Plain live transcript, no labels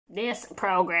This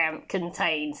program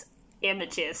contains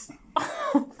images.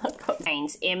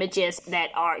 Contains images that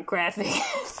are graphic.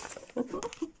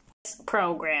 This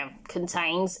program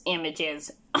contains images.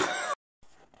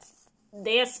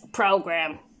 This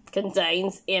program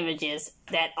contains images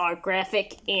that are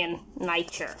graphic in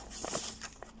nature.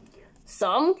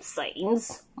 Some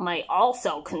scenes may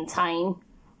also contain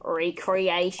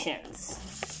recreations.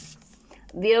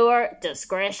 Viewer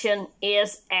discretion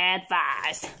is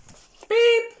advised.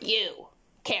 Beep! You,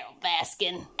 Carol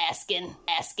Baskin, asking.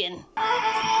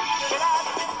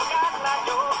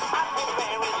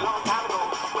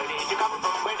 Where did you come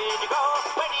from? Where did you go?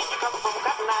 Where did you come from,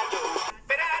 Cotton Eye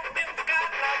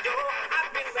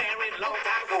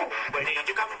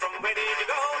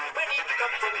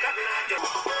Joe?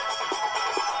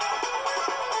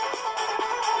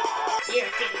 Here,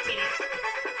 kitty.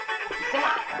 Come on,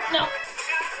 no.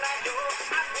 Cotton Eye Joe,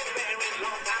 I've been married a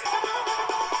long time ago.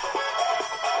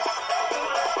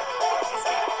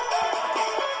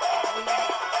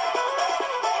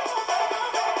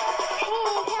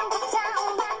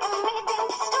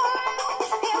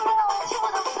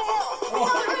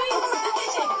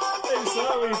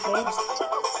 Sorry, folks.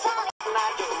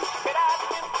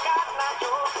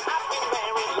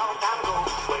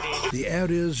 The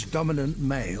area's dominant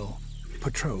male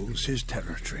patrols his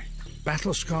territory.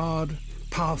 Battle-scarred,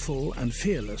 powerful and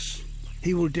fearless,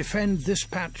 he will defend this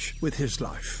patch with his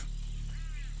life.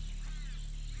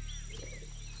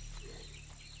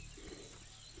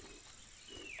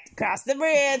 Cross the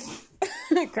bridge.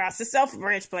 Cross the self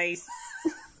bridge, please.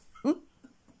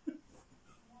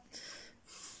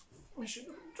 I should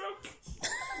have been drunk.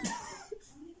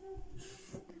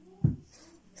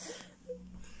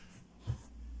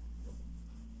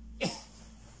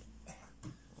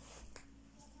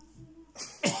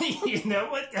 You know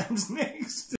what comes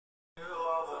next?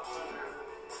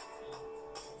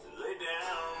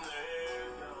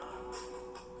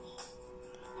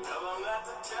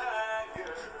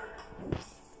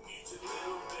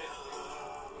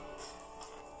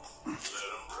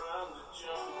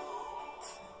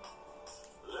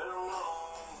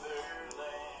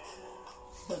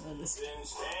 Then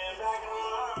stand back and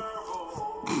marvel.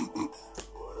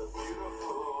 What a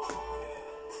beautiful cat.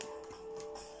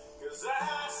 'Cause I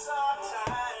saw a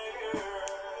tiger.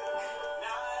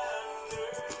 Now I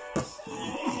understand.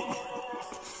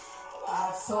 I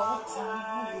saw a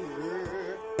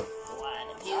tiger. What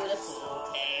a beautiful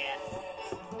cat.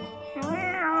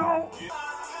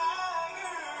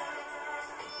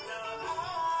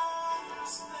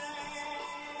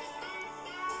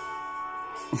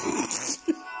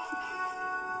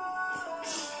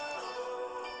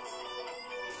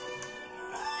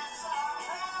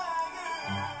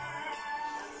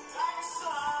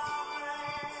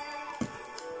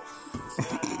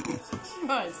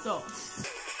 Right, stop.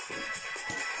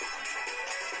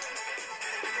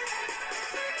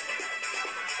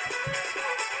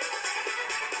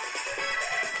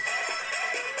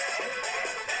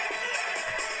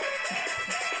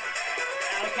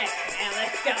 Okay, now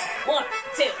let's go. 1,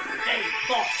 2, 3,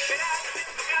 4.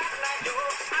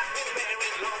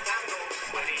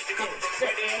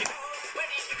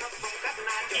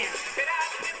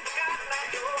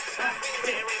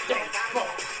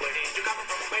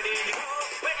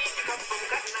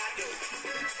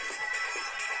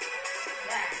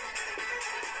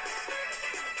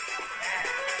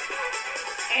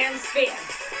 And spin.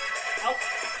 Oh.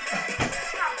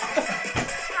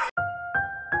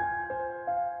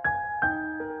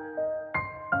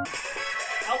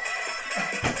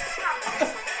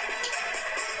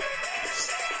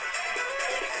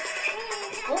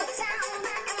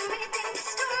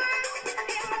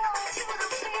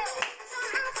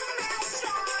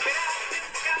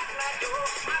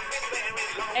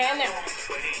 And that one.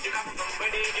 Where did you come from?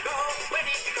 Where did you go? Where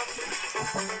did you come from?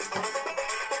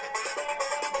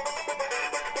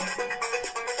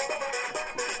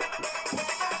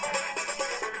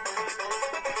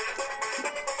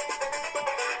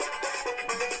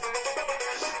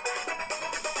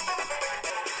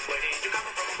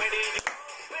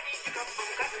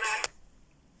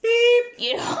 Beep!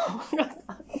 You know.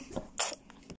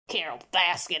 Carol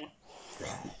Baskin.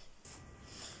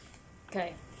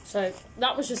 Okay, so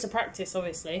that was just a practice,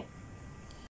 obviously.